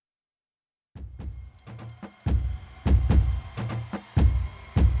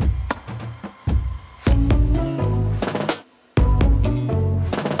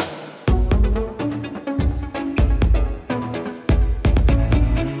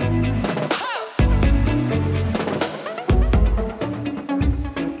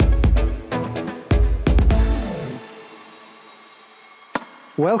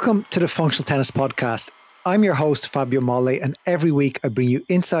Welcome to the Functional Tennis Podcast. I'm your host, Fabio Molle, and every week I bring you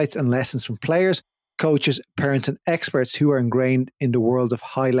insights and lessons from players, coaches, parents, and experts who are ingrained in the world of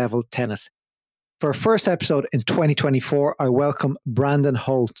high-level tennis. For our first episode in 2024, I welcome Brandon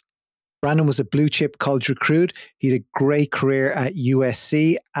Holt. Brandon was a blue-chip college recruit. He had a great career at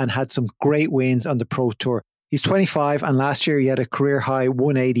USC and had some great wins on the Pro Tour. He's 25, and last year he had a career-high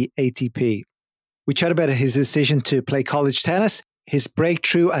 180 ATP. We chat about his decision to play college tennis, his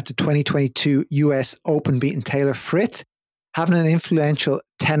breakthrough at the 2022 US Open beating Taylor Fritz, having an influential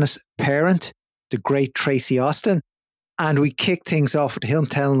tennis parent, the great Tracy Austin, and we kicked things off with him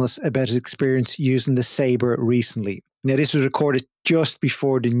telling us about his experience using the Sabre recently. Now, this was recorded just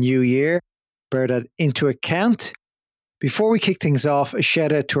before the new year. Bear that into account. Before we kick things off, a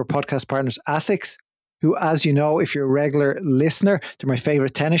shout out to our podcast partners, ASICS, who, as you know, if you're a regular listener, they're my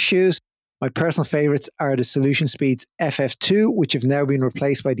favorite tennis shoes. My personal favorites are the Solution Speeds FF2, which have now been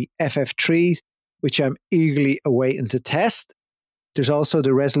replaced by the FF3s, which I'm eagerly awaiting to test. There's also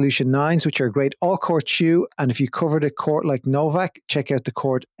the Resolution 9s, which are a great all-court shoe. And if you cover the court like Novak, check out the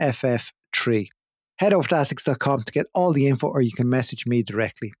Court FF3. Head over to asics.com to get all the info, or you can message me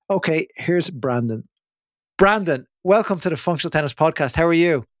directly. Okay, here's Brandon. Brandon, welcome to the Functional Tennis Podcast. How are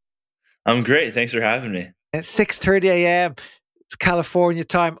you? I'm great. Thanks for having me. At 6:30 a.m., it's California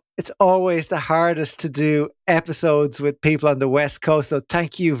time. It's always the hardest to do episodes with people on the West Coast. So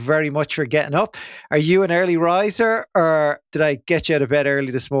thank you very much for getting up. Are you an early riser, or did I get you out of bed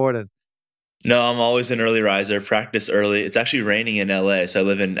early this morning? No, I'm always an early riser. Practice early. It's actually raining in LA. So I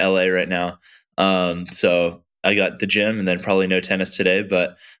live in LA right now. So I got the gym and then probably no tennis today,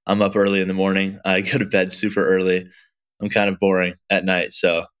 but I'm up early in the morning. I go to bed super early. I'm kind of boring at night.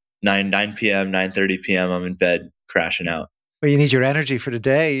 So 9 p.m., 9:30 p.m., I'm in bed crashing out. Well, you need your energy for the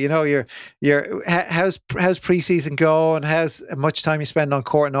day. You know, how's preseason going? How's much time you spend on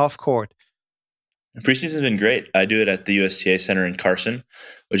court and off court? Preseason's been great. I do it at the USTA Center in Carson,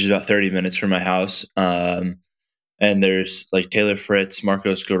 which is about 30 minutes from my house. And there's like Taylor Fritz,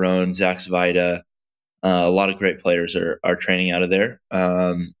 Marco Scarone, Zach Svida. A lot of great players are training out of there.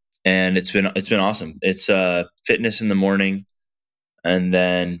 And it's been awesome. It's fitness in the morning, and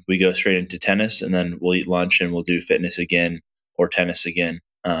then we go straight into tennis, and then we'll eat lunch and we'll do fitness again or tennis again.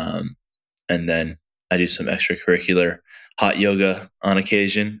 And then I do some extracurricular hot yoga on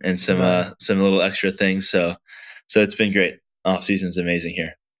occasion and some little extra things. So it's been great. Off season's amazing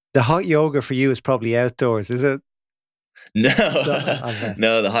here. The hot yoga for you is probably outdoors, is it? No,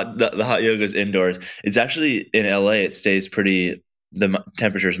 no. The hot yoga is indoors. It's actually in LA. It stays the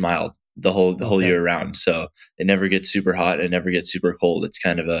temperature's mild the whole year round. So it never gets super hot. It never gets super cold. It's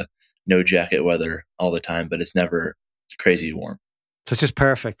kind of a no jacket weather all the time, but it's never crazy warm. So it's just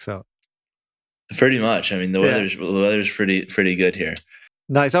perfect. So pretty much. I mean, the weather's pretty good here.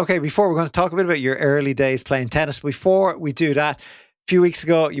 Nice. Okay. Before we're going to talk a bit about your early days playing tennis, before we do that, a few weeks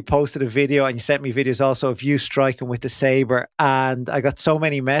ago, you posted a video and you sent me videos also of you striking with the Sabre. And I got so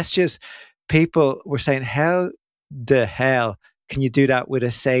many messages. People were saying, how the hell can you do that with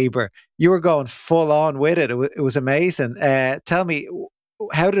a Sabre? You were going full on with it. It was amazing. Tell me,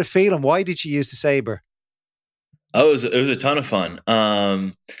 how did it feel and why did you use the Sabre? Oh, it was a ton of fun.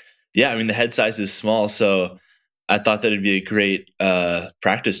 Yeah, I mean, the head size is small, so I thought that it'd be a great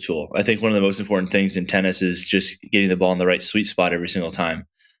practice tool. I think one of the most important things in tennis is just getting the ball in the right sweet spot every single time.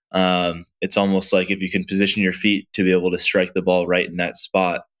 It's almost like if you can position your feet to be able to strike the ball right in that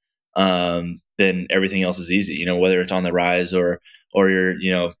spot, then everything else is easy. You know, whether it's on the rise or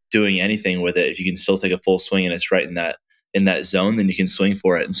you're doing anything with it, if you can still take a full swing and it's right in that zone, then you can swing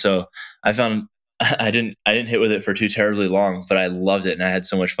for it. And so I found I didn't hit with it for too terribly long, but I loved it and I had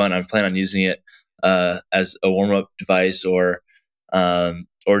so much fun. I'm planning on using it as a warm-up device or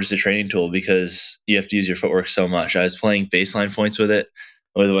just a training tool because you have to use your footwork so much. I was playing baseline points with it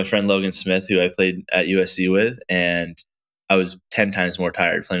with my friend Logan Smith, who I played at USC with, and I was 10 times more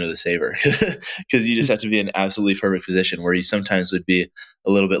tired playing with a Sabre because you just have to be in an absolutely perfect position where you sometimes would be a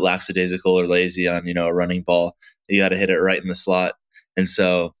little bit lackadaisical or lazy on, a running ball. You got to hit it right in the slot. And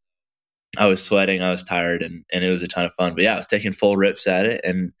so I was sweating, I was tired, and it was a ton of fun. But yeah, I was taking full rips at it,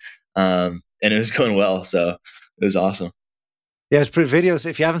 and it was going well. So it was awesome. Yeah, it's pretty videos.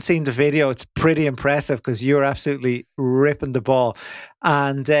 If you haven't seen the video, it's pretty impressive because you're absolutely ripping the ball.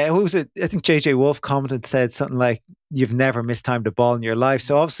 And who was it? I think JJ Wolf commented, said something like, "You've never mistimed a ball in your life."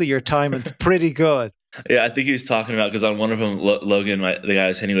 So obviously your timing's pretty good. Yeah, I think he was talking about because on one of them, Logan, the guy I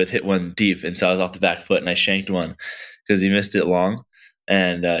was hitting with, hit one deep, and so I was off the back foot and I shanked one because he missed it long.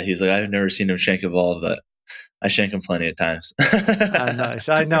 And he was like, "I've never seen him shank a ball," but I shank him plenty of times. Nice.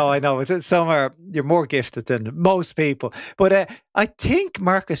 I know. Some are you're more gifted than most people, but I think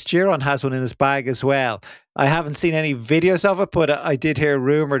Marcus Giron has one in his bag as well. I haven't seen any videos of it, but I did hear a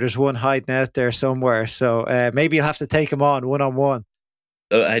rumor there's one hiding out there somewhere. So maybe you'll have to take him on one.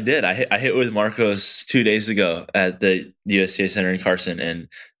 I did. I hit with Marcos 2 days ago at the USCA Center in Carson, and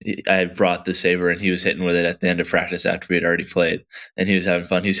I brought the saber, and he was hitting with it at the end of practice after we had already played, and he was having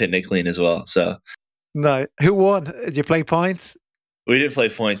fun. He was hitting it clean as well. So No, who won? Did you play points? we didn't play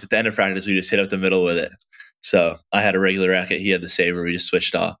points. At the end of practice, we just hit up the middle with it. So I had a regular racket. He had the saber. We just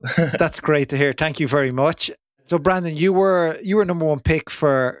switched off. That's great to hear. Thank you very much. So, Brandon, you were number one pick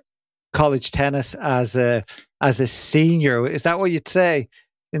for college tennis as a senior. Is that what you'd say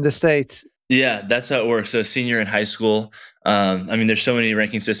in the States? Yeah, that's how it works. So senior in high school. I mean, there's so many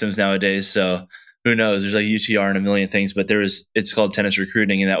ranking systems nowadays. So who knows? There's like UTR and a million things, but it's called tennis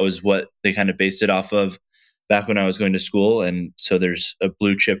recruiting, and that was what they kind of based it off of back when I was going to school. And so there's a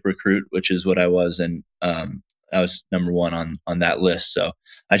blue chip recruit, which is what I was, and I was number one on that list. So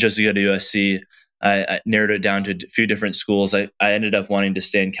I chose to go to USC. I narrowed it down to a few different schools. I ended up wanting to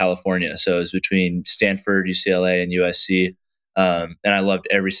stay in California, so it was between Stanford, UCLA, and USC. And I loved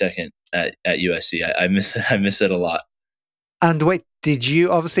every second at USC. I miss I miss it a lot. And wait, did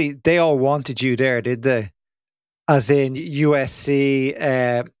you obviously they all wanted you there, did they? As in USC,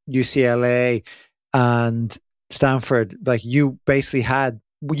 UCLA, and Stanford. Like you basically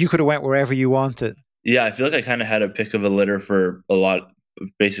you could have went wherever you wanted. Yeah, I feel like I kind of had a pick of a litter for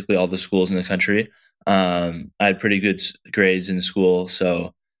basically all the schools in the country. I had pretty good grades in school,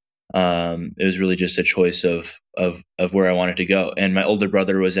 so it was really just a choice of where I wanted to go. And my older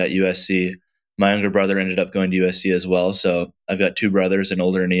brother was at USC. My younger brother ended up going to USC as well. So I've got two brothers, an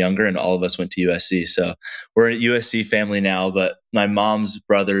older and a younger, and all of us went to USC. So we're a USC family now, but my mom's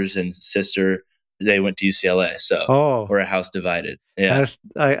brothers and sister, they went to UCLA. So Oh, we're a house divided. Yeah.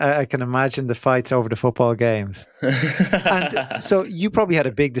 I can imagine the fights over the football games. And so you probably had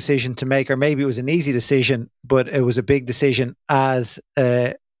a big decision to make, or maybe it was an easy decision, but it was a big decision as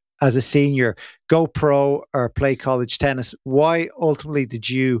a senior, go pro or play college tennis. Why ultimately did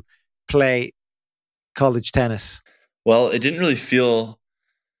you play college tennis? Well, it didn't really feel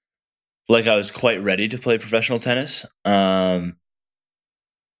like I was quite ready to play professional tennis. I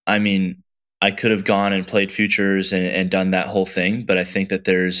mean, I could have gone and played futures and done that whole thing, but I think that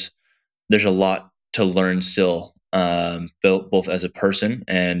there's a lot to learn still, both as a person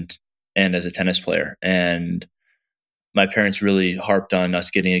and as a tennis player. And my parents really harped on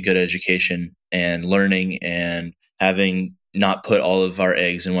us getting a good education and learning and having not put all of our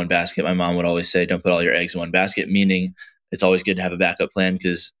eggs in one basket. My mom would always say, "Don't put all your eggs in one basket," meaning it's always good to have a backup plan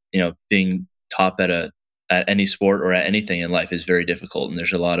because being top at any sport or at anything in life is very difficult, and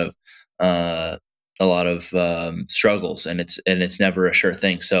there's uh, a lot of struggles, and it's never a sure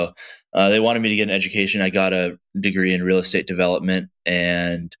thing. So they wanted me to get an education. I got a degree in real estate development,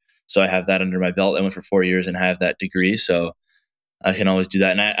 and so I have that under my belt. I went for 4 years and have that degree, so I can always do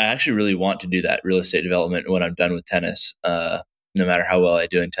that. And I actually really want to do that real estate development when I'm done with tennis, no matter how well I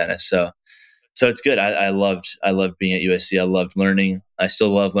do in tennis. So it's good. I loved being at USC. I loved learning. I still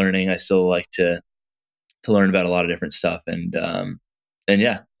love learning. I still like to learn about a lot of different stuff. And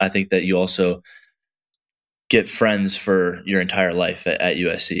yeah, I think that you also get friends for your entire life at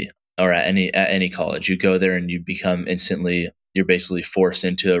USC or at any college. You go there and you become instantly. You're basically forced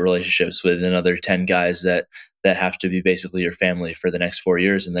into relationships with another 10 guys that have to be basically your family for the next 4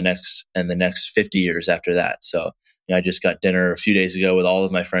 years and the next 50 years after that. So I just got dinner a few days ago with all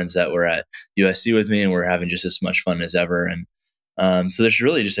of my friends that were at USC with me, and we're having just as much fun as ever. And so there's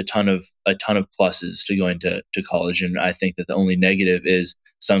really just a ton of pluses to going to college, and I think that the only negative is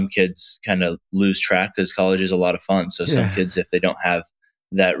some kids kind of lose track because college is a lot of fun. So some kids, if they don't have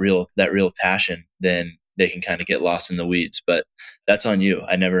that real passion, then they can kind of get lost in the weeds. But that's on you.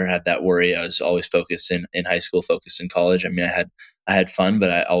 I never had that worry. I was always focused in high school, focused in college. I mean, I had fun, but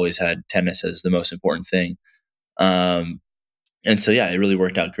I always had tennis as the most important thing. And so yeah, it really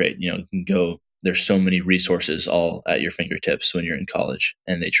worked out great. You can go. There's so many resources all at your fingertips when you're in college,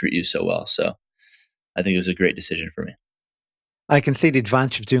 and they treat you so well. So I think it was a great decision for me. I can see the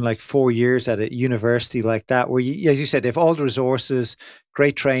advantage of doing like 4 years at a university like that, where you, as you said, they have all the resources,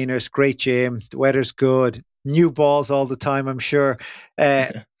 great trainers, great gym, the weather's good, new balls all the time, I'm sure, uh,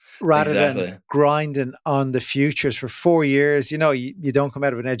 rather than Exactly. grinding on the futures for 4 years. You don't come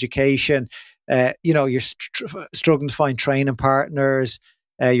out of an education, you're struggling to find training partners.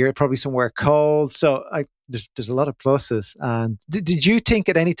 You're probably somewhere cold. So there's a lot of pluses. And did you think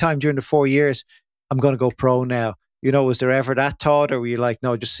at any time during the 4 years, I'm going to go pro now? Was there ever that thought, or were you like,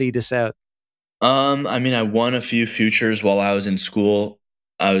 no, just see this out? I mean, I won a few futures while I was in school.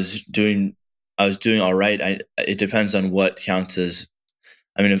 I was doing all right. It depends on what counts as.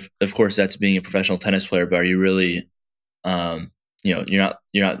 I mean, of course, that's being a professional tennis player, but are you really, you're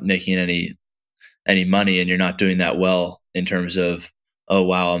not making any money, and you're not doing that well in terms of, oh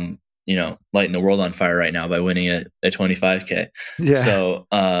wow, I'm lighting the world on fire right now by winning a 25K. Yeah. So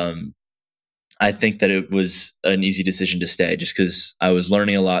I think that it was an easy decision to stay just because I was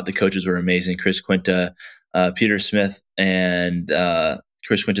learning a lot. The coaches were amazing. Chris Quinta, Peter Smith, and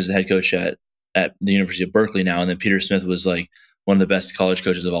Chris Quinta is the head coach at the University of Berkeley now. And then Peter Smith was like one of the best college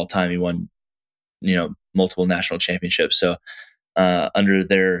coaches of all time. He won, multiple national championships. So under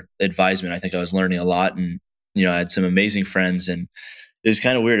their advisement, I think I was learning a lot, and I had some amazing friends. And it was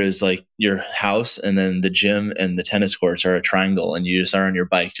kind of weird. It was like your house and then the gym and the tennis courts are a triangle, and you just are on your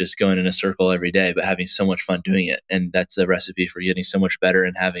bike just going in a circle every day, but having so much fun doing it. And that's the recipe for getting so much better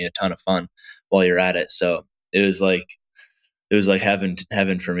and having a ton of fun while you're at it. So it was like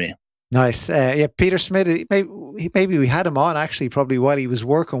heaven for me. Nice. Yeah, Peter Smith. Maybe we had him on actually, probably while he was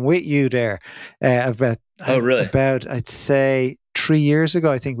working with you there. Oh, really? About I'd say 3 years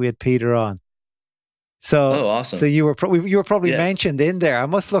ago. I think we had Peter on. So, Oh, so awesome. you were probably Yeah. mentioned in there. I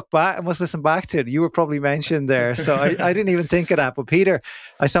must look back. I must listen back to it. You were probably mentioned there. So I didn't even think of that. But Peter,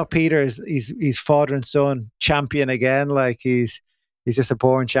 I saw Peter. He's father and son champion again. Like he's just a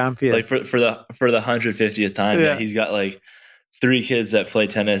born champion. Like for the 150th time. Yeah, Yeah. he's got like three kids that play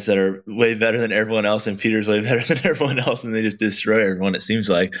tennis that are way better than everyone else, and Peter's way better than everyone else, and they just destroy everyone. It seems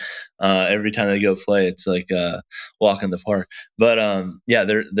like every time they go play, it's like walk in the park. But yeah,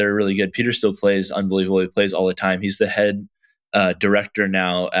 they're really good. Peter still plays unbelievable. He plays all the time. He's the head director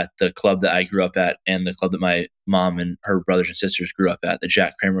now at the club that I grew up at, and the club that my mom and her brothers and sisters grew up at, the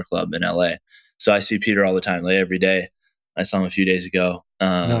Jack Kramer Club in LA. So I see Peter all the time, like every day. I saw him a few days ago.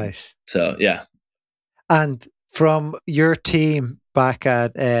 Nice. So yeah. And from your team back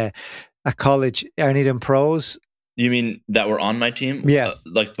at college, are any of them pros? You mean that were on my team? Yeah.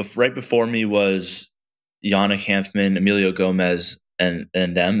 Like right before me was Yannick Hanfman, Emilio Gomez, and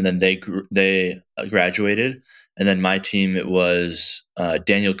them. And then they graduated. And then my team, it was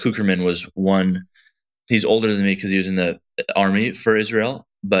Daniel Kukerman was one. He's older than me because he was in the army for Israel,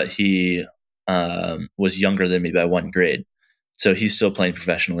 but he was younger than me by one grade. So he's still playing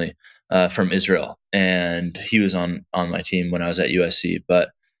professionally from Israel, and he was on my team when I was at USC.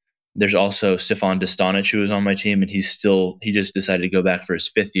 But there's also Stefan Dostanic, who was on my team, and he just decided to go back for his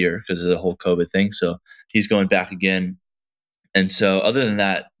fifth year because of the whole COVID thing. So he's going back again. And so other than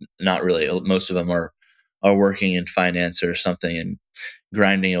that, not really. Most of them are working in finance or something and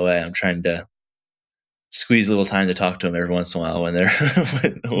grinding away. I'm trying to squeeze a little time to talk to them every once in a while when they're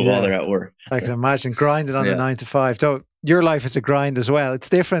while they're Yeah. at work. I can imagine grinding on the Yeah. 9 to 5. Though your life is a grind as well. It's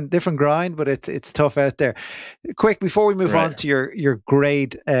different grind, but it's tough out there. Quick, before we move on Right. to your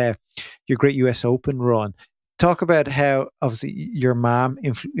great US Open run, talk about how obviously your mom,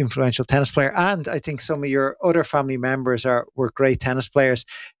 influential tennis player, and I think some of your other family members were great tennis players.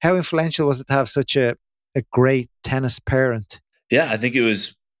 How influential was it to have such a great tennis parent? Yeah, I think it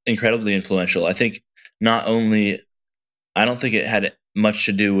was incredibly influential. I think not only I don't think it had much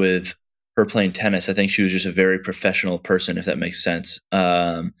to do with her playing tennis. I think she was just a very professional person, if that makes sense.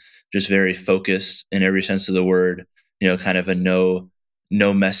 Just very focused in every sense of the word. Kind of a no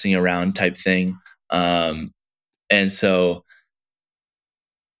messing around type thing. And so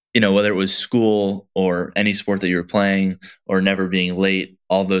whether it was school or any sport that you were playing or never being late,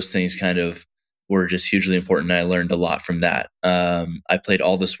 all those things kind of were just hugely important. And I learned a lot from that. I played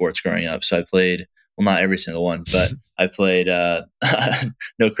all the sports growing up. So I played, well, not every single one, but I played,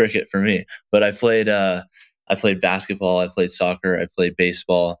 no cricket for me, but I played basketball, I played soccer, I played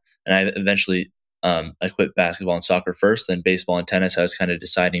baseball, and I eventually, I quit basketball and soccer first, then baseball and tennis. I was kind of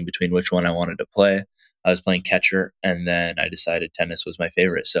deciding between which one I wanted to play. I was playing catcher, and then I decided tennis was my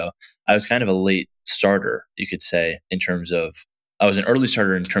favorite. So I was kind of a late starter, you could say, in terms of I was an early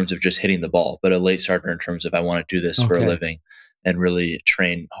starter in terms of just hitting the ball, but a late starter in terms of I want to do this for a Okay. living and really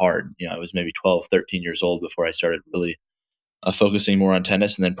train hard. I was maybe 12, 13 years old before I started really focusing more on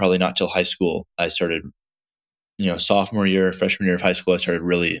tennis. And then probably not till high school, I started, sophomore year, freshman year of high school, I started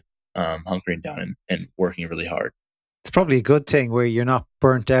really hunkering down and working really hard. It's probably a good thing where you're not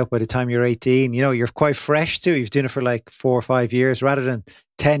burnt out by the time you're 18. You're quite fresh too. You've done it for like 4 or 5 years rather than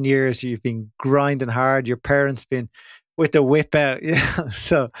 10 years. You've been grinding hard. Your parents been with the whip out. Yeah.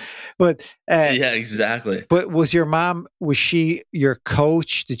 So, but, Yeah, exactly. but was your mom, was she your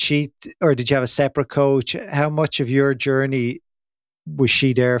coach? Or did you have a separate coach? How much of your journey was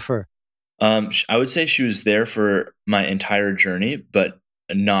she there for? I would say she was there for my entire journey, but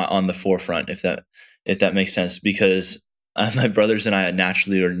not on the forefront, if that makes sense, because my brothers and I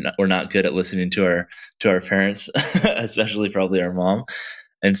naturally were not good at listening to our parents, especially probably our mom.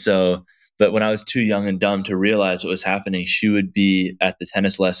 And so, but when I was too young and dumb to realize what was happening, she would be at the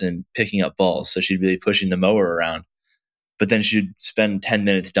tennis lesson picking up balls. So she'd be pushing the mower around, but then she'd spend 10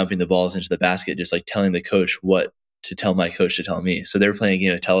 minutes dumping the balls into the basket, just like telling the coach what to tell my coach to tell me. So they were playing a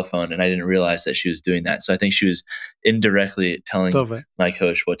game of telephone, and I didn't realize that she was doing that. So I think she was indirectly telling Love it. my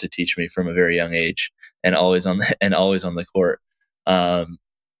coach what to teach me from a very young age, and always on the court.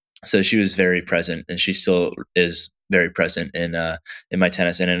 So she was very present, and she still is very present in my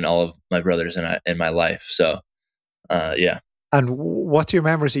tennis and in all of my brothers and in my life. So yeah. And what do you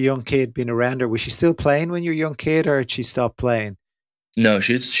remember as a young kid being around her? Was she still playing when you were a young kid, or had she stopped playing? No,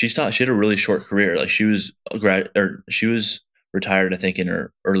 she stopped. She had a really short career. Like she was retired, I think, in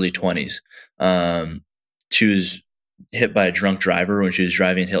her early 20s. She was hit by a drunk driver when she was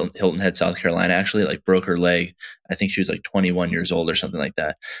driving Hilton Head, South Carolina. Actually, like broke her leg. I think she was like 21 years old or something like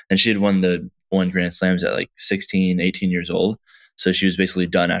that. And she had won Grand Slams at like 16, 18 years old. So she was basically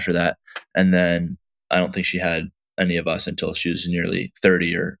done after that. And then I don't think she had any of us until she was nearly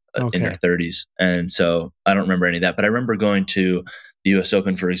 30 or in her Okay. 30s. And so I don't remember any of that. But I remember going to the U.S.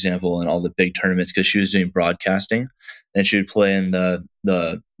 Open, for example, and all the big tournaments because she was doing broadcasting, and she would play in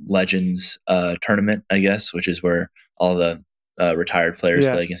the Legends tournament, I guess, which is where all the retired players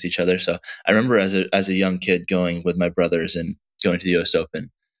Yeah. play against each other. So I remember as a young kid going with my brothers and going to the U.S.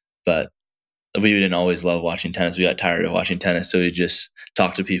 Open, but we didn't always love watching tennis. We got tired of watching tennis, so we just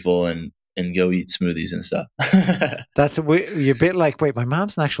talk to people and go eat smoothies and stuff. You're a bit like, wait, my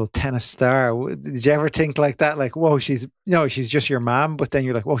mom's an actual tennis star. Did you ever think like that? Like, whoa, she's just your mom, but then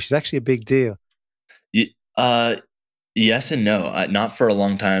you're like, whoa, she's actually a big deal. uh, yes and no. Not for a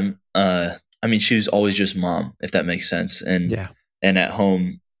long time. I mean, she was always just mom, if that makes sense. Yeah. And at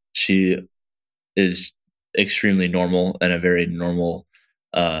home, she is extremely normal and a very normal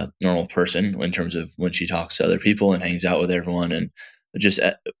person in terms of when she talks to other people and hangs out with everyone. And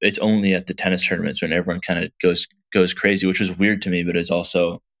it's only at the tennis tournaments when everyone kind of goes crazy, which was weird to me, but it's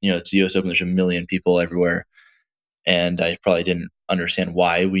also, it's the U.S. Open. There's a million people everywhere, and I probably didn't understand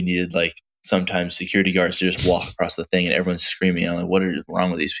why we needed like sometimes security guards to just walk across the thing and everyone's screaming. I'm like, what is wrong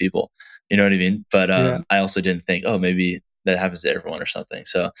with these people? You know what I mean? But Yeah. I also didn't think, oh, maybe that happens to everyone or something.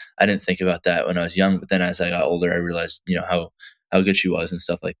 So I didn't think about that when I was young. But then as I got older, I realized, how good she was and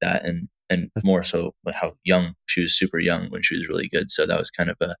stuff like that, and more so how young she was, super young when she was really good. So that was kind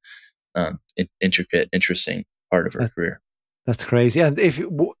of a intricate, interesting part of her That, career. that's crazy. And if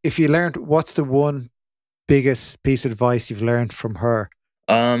you learned, what's the one biggest piece of advice you've learned from her?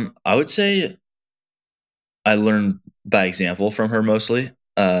 I would say I learned by example from her mostly.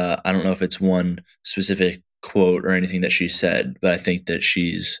 I don't know if it's one specific quote or anything that she said, but I think that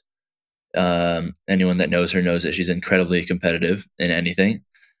she's anyone that knows her knows that she's incredibly competitive in anything.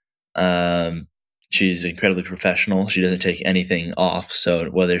 Um, she's incredibly professional. She doesn't take anything off. So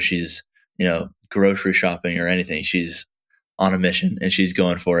whether she's grocery shopping or anything, she's on a mission and she's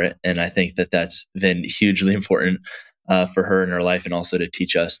going for it. And I think that that's been hugely important for her in her life, and also to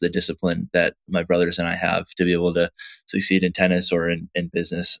teach us the discipline that my brothers and I have to be able to succeed in tennis or in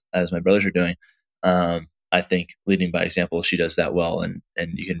business as my brothers are doing. I think leading by example, she does that well, and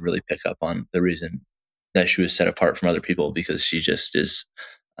you can really pick up on the reason that she was set apart from other people, because she just is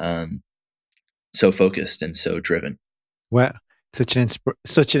um, so focused and so driven. Well, such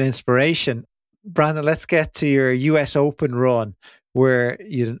an inspiration. Brandon, let's get to your US Open run, where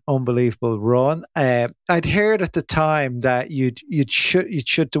you had an unbelievable run. I'd heard at the time that you'd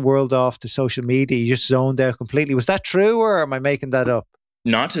shut the world off to social media. You just zoned out completely. Was that true, or am I making that up?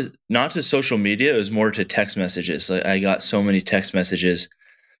 Not to social media. It was more to text messages. Like, I got so many text messages,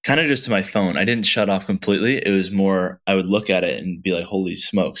 kind of just to my phone. I didn't shut off completely. It was more, I would look at it and be like, holy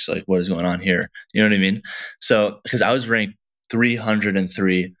smokes, like what is going on here? You know what I mean? So, because I was ranked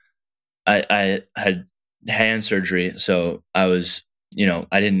 303, I had hand surgery. So I was,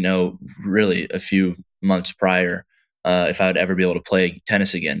 I didn't know really a few months prior if I would ever be able to play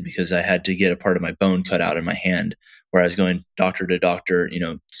tennis again, because I had to get a part of my bone cut out in my hand, where I was going doctor to doctor,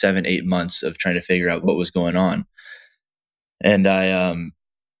 7, 8 months of trying to figure out what was going on. And I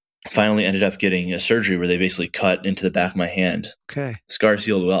finally ended up getting a surgery where they basically cut into the back of my hand. Okay. Scars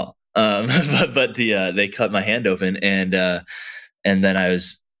healed well. But they cut my hand open, and then I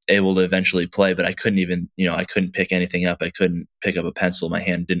was able to eventually play, but I couldn't even, I couldn't pick anything up. I couldn't pick up a pencil. My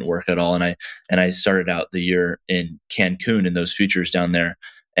hand didn't work at all. And I started out the year in Cancun in those futures down there,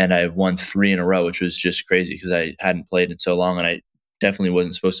 and I won 3 in a row, which was just crazy because I hadn't played in so long, and I definitely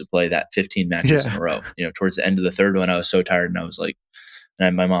wasn't supposed to play that 15 matches in Yeah. a row. Towards the end of the third one, I was so tired, and I was like,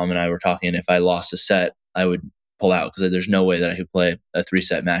 and my mom and I were talking, and if I lost a set, I would pull out because there's no way that I could play a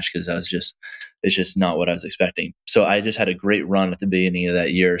 3-set match because it's just not what I was expecting. So I just had a great run at the beginning of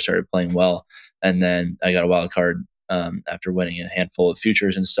that year, started playing well, and then I got a wild card after winning a handful of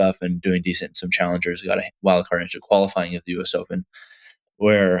futures and stuff and doing decent in some challengers. I got a wild card into qualifying of the U.S. Open,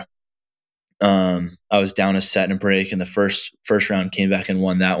 where I was down a set and a break in the first round, came back and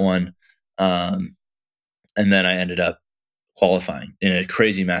won that one, and then I ended up qualifying in a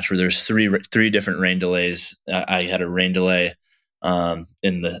crazy match where there's three different rain delays. I had a rain delay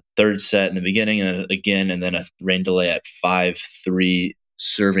in the third set in the beginning, and then a rain delay at 5-3,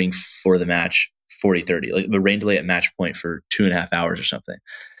 serving for the match 40-30, like the rain delay at match point for 2.5 hours or something.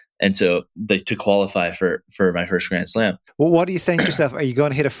 And so to qualify for my first Grand Slam. Well, what are you saying to yourself? Are you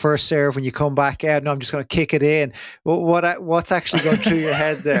going to hit a first serve when you come back out? No, I'm just going to kick it in. What's actually going through your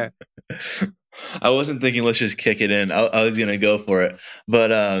head there? I wasn't thinking, let's just kick it in. I was going to go for it.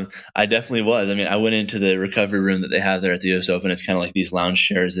 But I definitely was. I mean, I went into the recovery room that they have there at the US Open. It's kind of like these lounge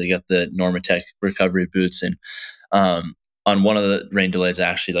chairs. They got the Normatec recovery boots. And on one of the rain delays, I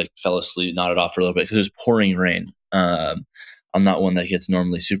actually fell asleep, nodded off for a little bit because it was pouring rain. I'm not one that gets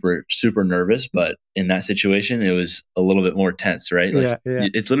normally super, super nervous, but in that situation, it was a little bit more tense, right? Yeah.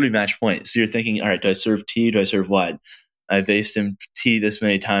 It's literally match point. So you're thinking, all right, do I serve T? Do I serve wide? I've aced him T this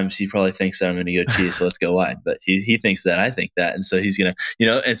many times. He probably thinks that I'm going to go T, so let's go wide. But he thinks that, I think that. And so he's going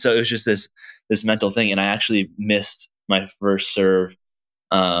to, and so it was just this mental thing. And I actually missed my first serve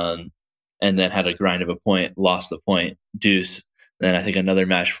and then had a grind of a point, lost the point, deuce. Then I think another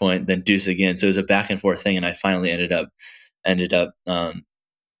match point, then deuce again. So it was a back and forth thing. And I finally ended up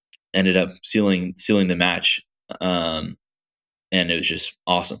sealing the match. And it was just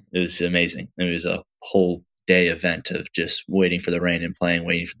awesome. It was amazing. It was a whole day event of just waiting for the rain and playing.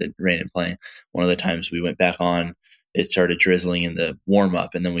 One of the times we went back on, it started drizzling in the warm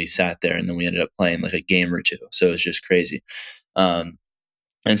up, and then we sat there, and then we ended up playing like a game or two. So it was just crazy.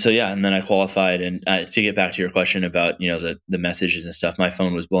 And so, yeah, and then I qualified. And to get back to your question about, the messages and stuff, my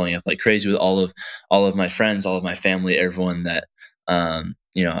phone was blowing up like crazy with all of my friends, all of my family, everyone that,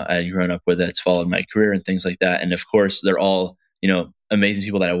 I'd grown up with that's followed my career and things like that. And of course, they're all, amazing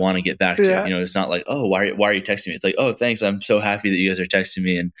people that I want to get back to. Yeah. It's not like, oh, why are you texting me? It's like, oh, thanks. I'm so happy that you guys are texting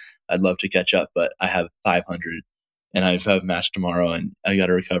me and I'd love to catch up, but I have 500 and I have a match tomorrow and I got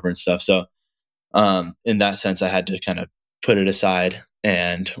to recover and stuff. So in that sense, I had to kind of put it aside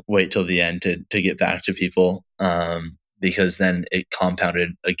and wait till the end to get back to people, because then it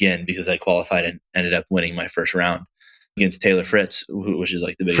compounded again because I qualified and ended up winning my first round against Taylor Fritz, which is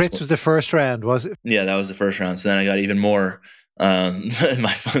like the biggest. Fritz was the first round, was it? Yeah, that was the first round. So then I got even more.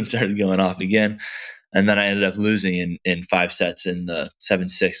 My phone started going off again, and then I ended up losing in 5 sets in the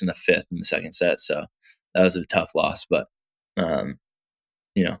 7-6 and the 5th in the second set. So that was a tough loss, but all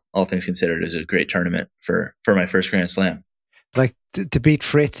things considered, it was a great tournament for my first Grand Slam. Like to beat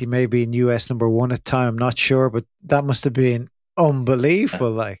Fritz, he may be in US number 1 at the time. I'm not sure, but that must have been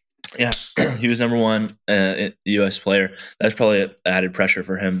unbelievable. Yeah, he was number 1 US player. That's probably added pressure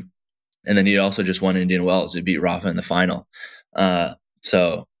for him. And then he also just won Indian Wells. He beat Rafa in the final.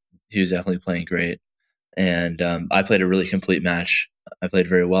 So he was definitely playing great. And I played a really complete match. I played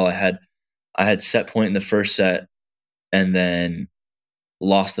very well. I had set point in the first set and then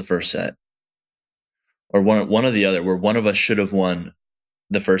lost the first set. Or one or the other, where one of us should have won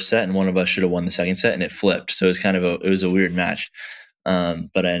the first set and one of us should have won the second set, and it flipped. So it was kind of a weird match.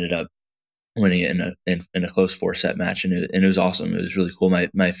 But I ended up winning it in a close 4-set match, and it was awesome. It was really cool.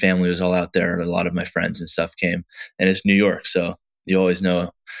 My family was all out there. A lot of my friends and stuff came, and it's New York, so you always know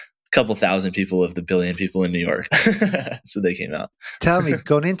a couple thousand people of the billion people in New York. So they came out. Tell me,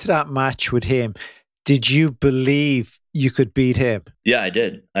 going into that match with him, did you believe you could beat him? Yeah, I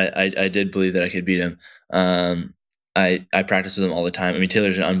did. I did believe that I could beat him. I practice with him all the time. I mean,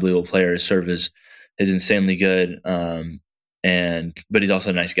 Taylor's an unbelievable player. His serve is insanely good, but he's also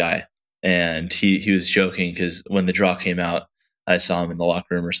a nice guy. And he was joking because when the draw came out, I saw him in the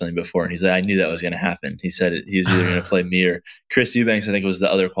locker room or something before, and he's like, I knew that was going to happen. He said he was either going to play me or Chris Eubanks, I think was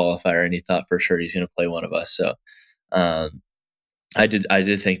the other qualifier, and he thought for sure he's going to play one of us. So I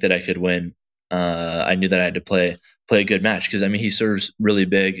did think that I could win. I knew that I had to play a good match because, I mean, he serves really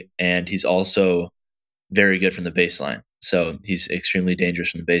big and he's also very good from the baseline. So he's extremely dangerous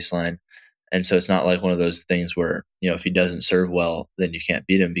from the baseline. And so it's not like one of those things where, if he doesn't serve well, then you can't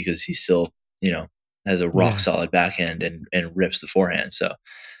beat him because he still, has a rock solid backhand and rips the forehand. So,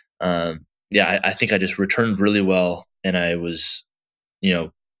 I think I just returned really well. And I was,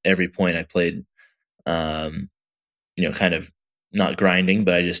 every point I played, kind of not grinding,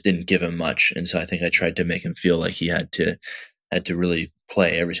 but I just didn't give him much. And so I think I tried to make him feel like he had to had to really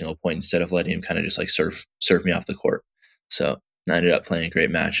play every single point instead of letting him kind of just like serve me off the court. So I ended up playing a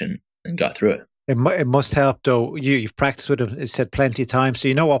great match and got through it. It must help though. You've practiced with him, as said, plenty of times, so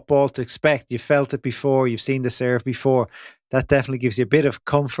you know what ball to expect. You felt it before. You've seen the serve before. That definitely gives you a bit of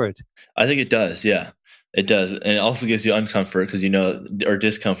comfort. I think it does. Yeah, it does, and it also gives you uncomfort because or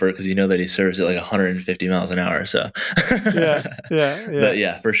discomfort because you know that he serves at like 150 miles an hour. So, Yeah. But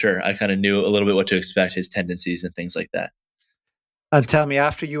yeah, for sure, I kind of knew a little bit what to expect, his tendencies and things like that. And tell me,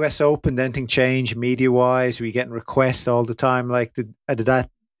 after US Open, did anything change media wise? Were you getting requests all the time? Like, did that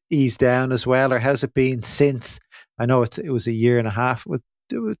ease down as well, or how's it been since? I know it was a year and a half,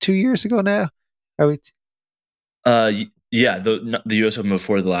 2 years ago now. Are we? Yeah, the U.S. Open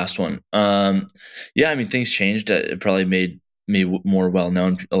before the last one. Yeah, I mean things changed. It probably made me more well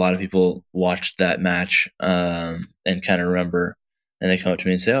known. A lot of people watched that match and kind of remember, and they come up to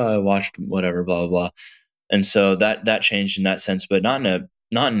me and say, "Oh, I watched whatever, blah blah blah." And so that changed in that sense, but not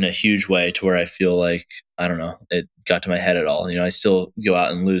in a huge way to where I feel like, I don't know, it got to my head at all. I still go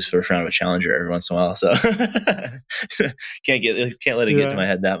out and lose first round of a challenger every once in a while, so can't let it get to my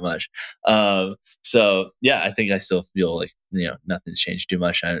head that much. So yeah, I think I still feel like nothing's changed too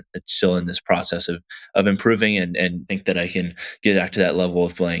much. It's still in this process of improving, and think that I can get back to that level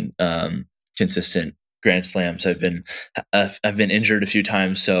of playing consistent Grand Slams. I've been injured a few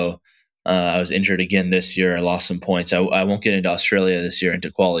times, so. I was injured again this year. I lost some points. I won't get into Australia this year into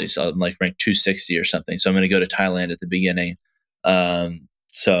quali, so I'm like ranked 260 or something. So I'm going to go to Thailand at the beginning.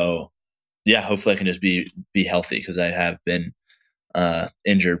 So yeah, hopefully I can just be healthy because I have been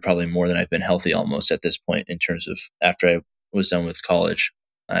injured probably more than I've been healthy almost at this point in terms of after I was done with college.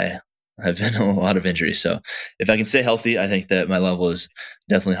 I have been in a lot of injuries. So if I can stay healthy, I think that my level is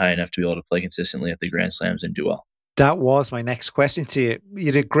definitely high enough to be able to play consistently at the Grand Slams and do well. That was my next question to you.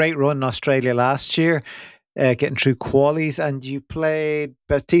 You did a great run in Australia last year, getting through qualies, and you played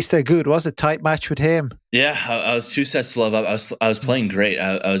Bautista Agut. Was a tight match with him? Yeah, I was 2 sets to love up. I was playing great.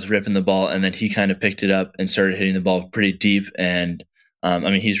 I was ripping the ball, and then he kind of picked it up and started hitting the ball pretty deep. And I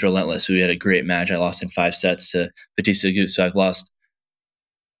mean, he's relentless. We had a great match. I lost in 5 sets to Bautista Agut, so I've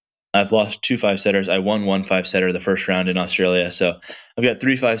lost 2 5-setters. I won 1 5-setter the first round in Australia, so I've got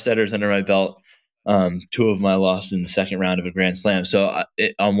 3 5-setters under my belt. 2 of them I lost in the second round of a Grand Slam. So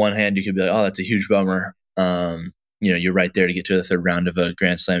on one hand, you could be like, "Oh, that's a huge bummer." You're right there to get to the third round of a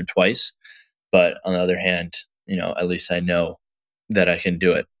Grand Slam twice. But on the other hand, at least I know that I can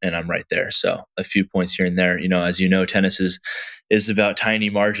do it, and I'm right there. So a few points here and there. As you know, tennis is about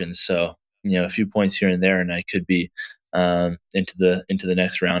tiny margins. So a few points here and there, and I could be into the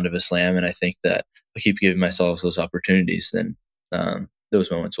next round of a slam. And I think that if I keep giving myself those opportunities, then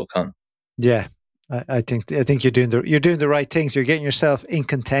those moments will come. Yeah. I think you're doing the right things. You're getting yourself in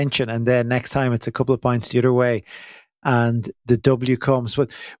contention, and then next time it's a couple of points the other way, and the W comes. But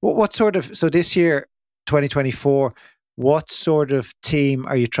what sort of, so this year, 2024, what sort of team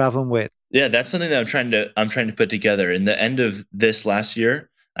are you traveling with? Yeah, that's something that I'm trying to put together. In the end of this last year,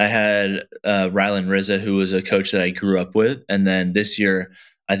 I had Rylan Rizza, who was a coach that I grew up with, and then this year,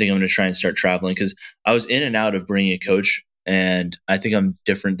 I think I'm going to try and start traveling because I was in and out of bringing a coach. And I think I'm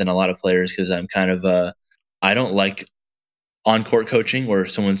different than a lot of players because I'm kind of I don't like on-court coaching where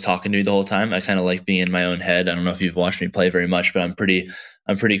someone's talking to me the whole time. I kind of like being in my own head. I don't know if you've watched me play very much, but I'm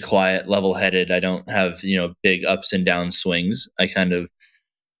pretty quiet, level-headed. I don't have, big ups and down swings. I kind of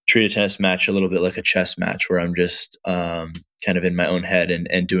treat a tennis match a little bit like a chess match where I'm just kind of in my own head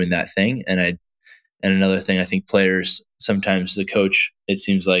and doing that thing. And another thing, I think players, sometimes the coach, it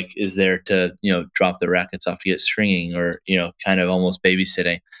seems like, is there to, drop the rackets off to get stringing or, kind of almost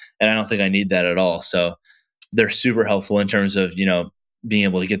babysitting. And I don't think I need that at all. So they're super helpful in terms of, being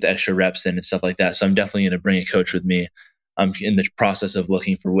able to get the extra reps in and stuff like that. So I'm definitely going to bring a coach with me. I'm in the process of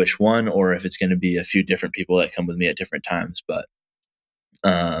looking for which one, or if it's going to be a few different people that come with me at different times. But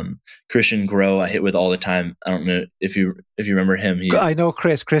Christian Grow, I hit with all the time. I don't know if you remember him. I know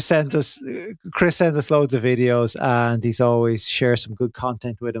Chris. Chris sends us loads of videos, and he's always shares some good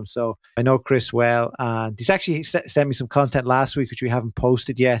content with him. So I know Chris well, and he's actually sent me some content last week, which we haven't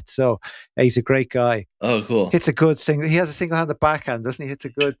posted yet. So he's a great guy. Oh, cool! Hits a good single. He has a single-handed backhand, doesn't he? Hits a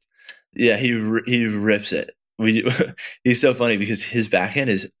good. Yeah, he rips it. He's so funny because his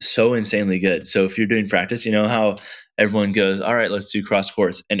backhand is so insanely good. So if you're doing practice, you know how everyone goes, "All right, let's do cross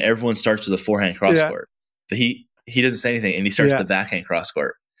courts," and everyone starts with a forehand cross court. But he doesn't say anything, and he starts the backhand cross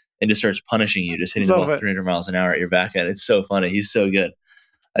court and just starts punishing you, just hitting the ball 300 miles an hour at your backhand. It's so funny. He's so good.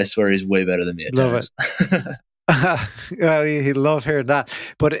 I swear he's way better than me at tennis. Well, he'd love hearing that.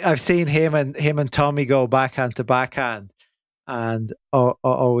 But I've seen him and Tommy go backhand to backhand, and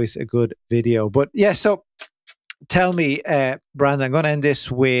always a good video. But yeah, so tell me, Brandon, I'm going to end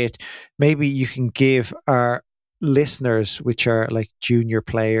this with maybe you can give our listeners, which are like junior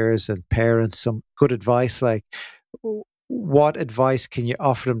players and parents, some good advice. Like, what advice can you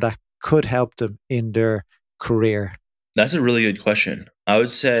offer them that could help them in their career? That's a really good question. I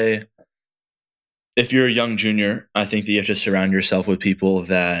would say if you're a young junior, I think that you have to surround yourself with people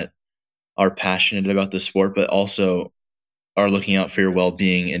that are passionate about the sport, but also are looking out for your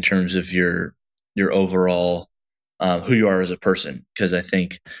well-being in terms of your overall who you are as a person. Because I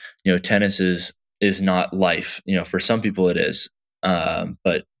think tennis is not life. For some people it is,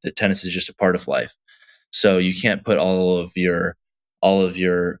 but the tennis is just a part of life. So you can't put all of your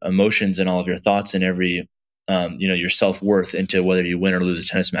emotions and all of your thoughts and every your self-worth into whether you win or lose a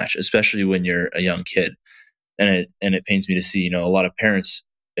tennis match, especially when you're a young kid. And it pains me to see, a lot of parents,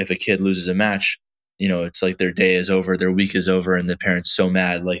 if a kid loses a match, it's like their day is over, their week is over, and the parents so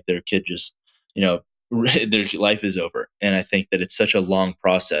mad, like their kid just, their life is over. And I think that it's such a long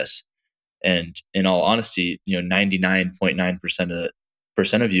process. And in all honesty,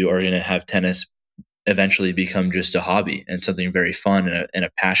 99.9% of you are going to have tennis eventually become just a hobby and something very fun and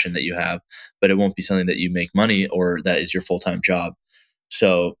a passion that you have, but it won't be something that you make money or that is your full-time job.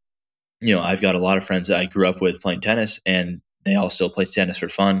 So, I've got a lot of friends that I grew up with playing tennis, and they all still play tennis for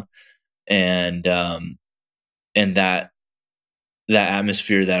fun. And that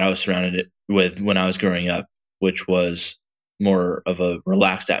atmosphere that I was surrounded with when I was growing up, which was more of a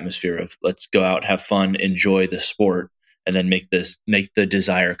relaxed atmosphere of let's go out, have fun, enjoy the sport, and then make the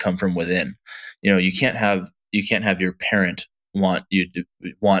desire come from within. You can't have your parent want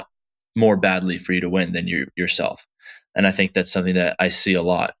more badly for you to win than yourself. And I think that's something that I see a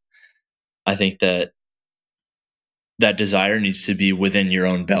lot. I think that desire needs to be within your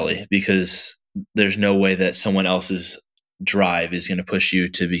own belly, because there's no way that someone else's drive is going to push you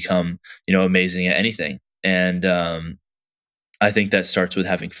to become, amazing at anything. And I think that starts with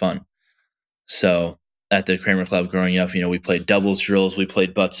having fun. So at the Kramer Club growing up, we played doubles drills, we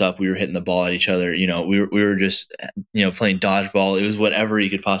played butts up, we were hitting the ball at each other. We were just, playing dodgeball. It was whatever you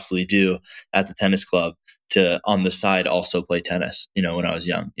could possibly do at the tennis club to, on the side, also play tennis. When I was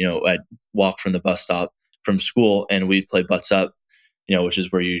young, I'd walk from the bus stop from school and we'd play butts up, which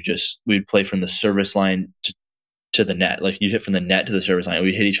is where we'd play from the service line to the net. Like you hit from the net to the service line.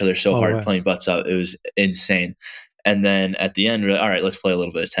 We hit each other so Oh, hard wow. playing butts up. It was insane. And then at the end, we're like, all right, let's play a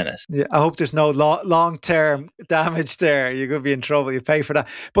little bit of tennis. Yeah, I hope there's no long-term damage there. You're going to be in trouble. You pay for that.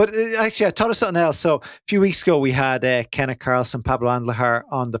 But actually, I thought of something else. So a few weeks ago, we had Kenneth Carlson, Pablo Andlajar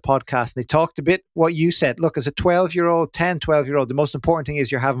on the podcast, and they talked a bit what you said. Look, as a 12-year-old, 10, 12-year-old, the most important thing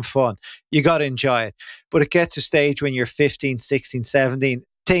is you're having fun. You got to enjoy it. But it gets to a stage when you're 15, 16, 17,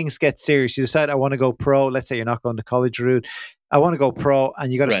 things get serious. You decide, I want to go pro. Let's say you're not going the college route. I want to go pro,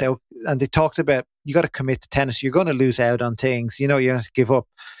 and you got to say, and they talked about you got to commit to tennis. You're going to lose out on things. You're going to give up.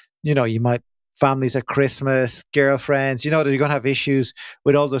 You might families at Christmas, girlfriends. That you're going to have issues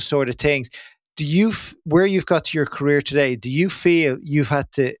with all those sort of things. Do you, where you've got to your career today, do you feel you've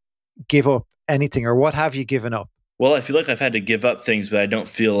had to give up anything, or what have you given up? Well, I feel like I've had to give up things, but I don't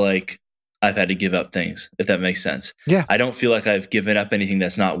feel like I've had to give up things, if that makes sense. Yeah. I don't feel like I've given up anything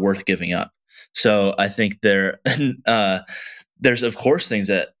that's not worth giving up. So I think there's of course things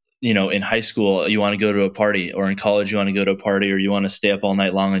that, in high school you want to go to a party, or in college you want to go to a party, or you want to stay up all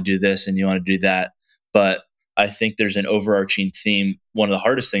night long and do this and you want to do that. But I think there's an overarching theme. One of the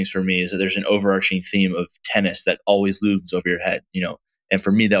hardest things for me is that there's an overarching theme of tennis that always looms over your head, and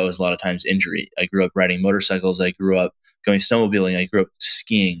for me, that was a lot of times injury. I grew up riding motorcycles. I grew up going snowmobiling. I grew up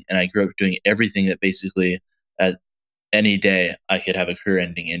skiing, and I grew up doing everything that basically at any day I could have a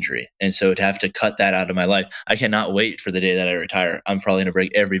career-ending injury. And so to have to cut that out of my life, I cannot wait for the day that I retire. I'm probably going to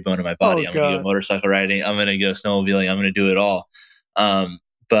break every bone in my body. Oh, I'm going to go God. motorcycle riding. I'm going to go snowmobiling. I'm going to do it all.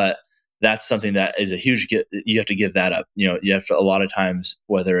 But that's something that is a huge you have to give that up. You have to, a lot of times,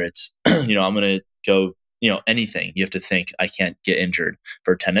 whether it's, I'm going to go, anything, you have to think I can't get injured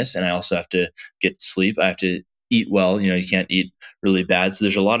for tennis. And I also have to get sleep. I have to eat well. You can't eat really bad. So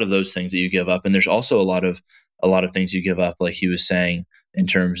there's a lot of those things that you give up. And there's also a lot of things you give up, like he was saying, in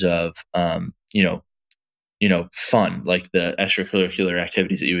terms of, fun, like the extracurricular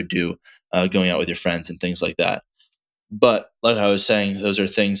activities that you would do, going out with your friends and things like that. But like I was saying, those are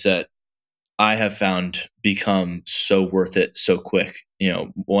things that I have found become so worth it so quick.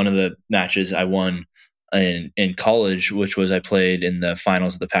 One of the matches I won in college, which was I played in the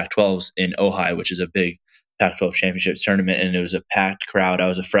finals of the Pac-12s in Ojai, which is a big Pac-12 championships tournament, and it was a packed crowd. I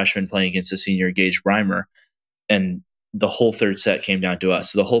was a freshman playing against a senior, Gage Breimer, and the whole third set came down to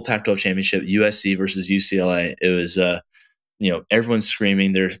us. So the whole Pac-12 championship, USC versus UCLA, it was everyone's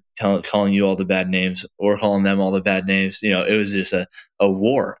screaming. They're calling you all the bad names or calling them all the bad names. It was just a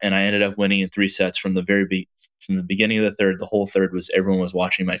war. And I ended up winning in 3 sets from the from the beginning of the third. The whole third was everyone was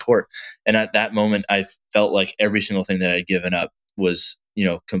watching my court. And at that moment, I felt like every single thing that I'd given up was,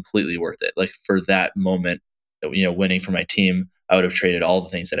 completely worth it. Like for that moment, winning for my team, I would have traded all the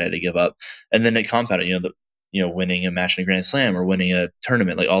things that I had to give up. And then it compounded, winning a match in a Grand Slam or winning a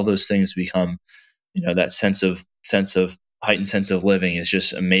tournament, like all those things become, that sense of heightened sense of living is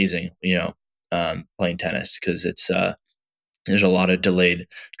just amazing, playing tennis, because it's, there's a lot of delayed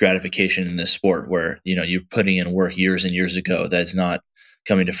gratification in this sport where, you're putting in work years and years ago that's not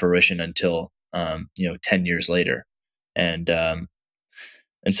coming to fruition until, 10 years later.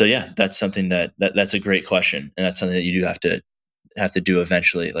 And so, yeah, that's something that's a great question. And that's something that you do have to do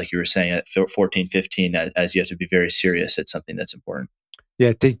eventually. Like you were saying at 14, 15, as you have to be very serious. It's something that's important.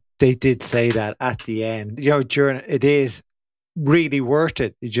 Yeah, they did say that at the end. During it is really worth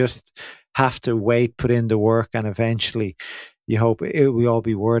it. You just have to wait, put in the work, and eventually you hope it will all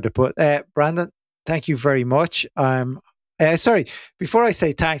be worth it. But Brandon, thank you very much. Sorry, before I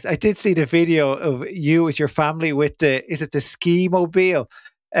say thanks, I did see the video of you with your family with is it the ski mobile?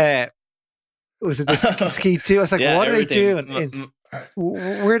 Was it the ski too? I was like, yeah, what everything. are they doing?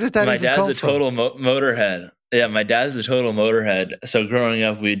 Where did that my even come dad's a from? total motorhead. Yeah, my dad's a total motorhead. So growing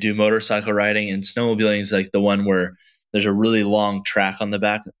up, we'd do motorcycle riding, and snowmobiling is like the one where there's a really long track on the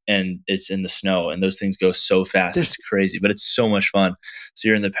back and it's in the snow, and those things go so fast. It's crazy, but it's so much fun. So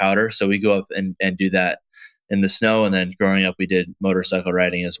you're in the powder. So we go up and do that in the snow. And then growing up, we did motorcycle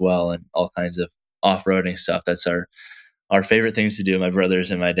riding as well and all kinds of off-roading stuff. That's our favorite things to do, my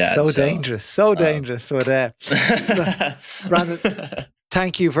brothers and my dad. So dangerous. But Brandon,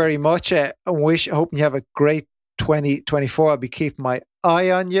 thank you very much. I hope you have a great 2024. I'll be keeping my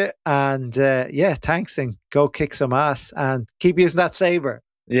eye on you. And thanks, and go kick some ass and keep using that saber.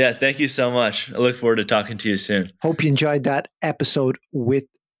 Yeah, thank you so much. I look forward to talking to you soon. Hope you enjoyed that episode with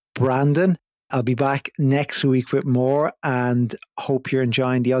Brandon. I'll be back next week with more, and hope you're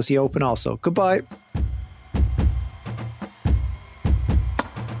enjoying the Aussie Open also. Goodbye.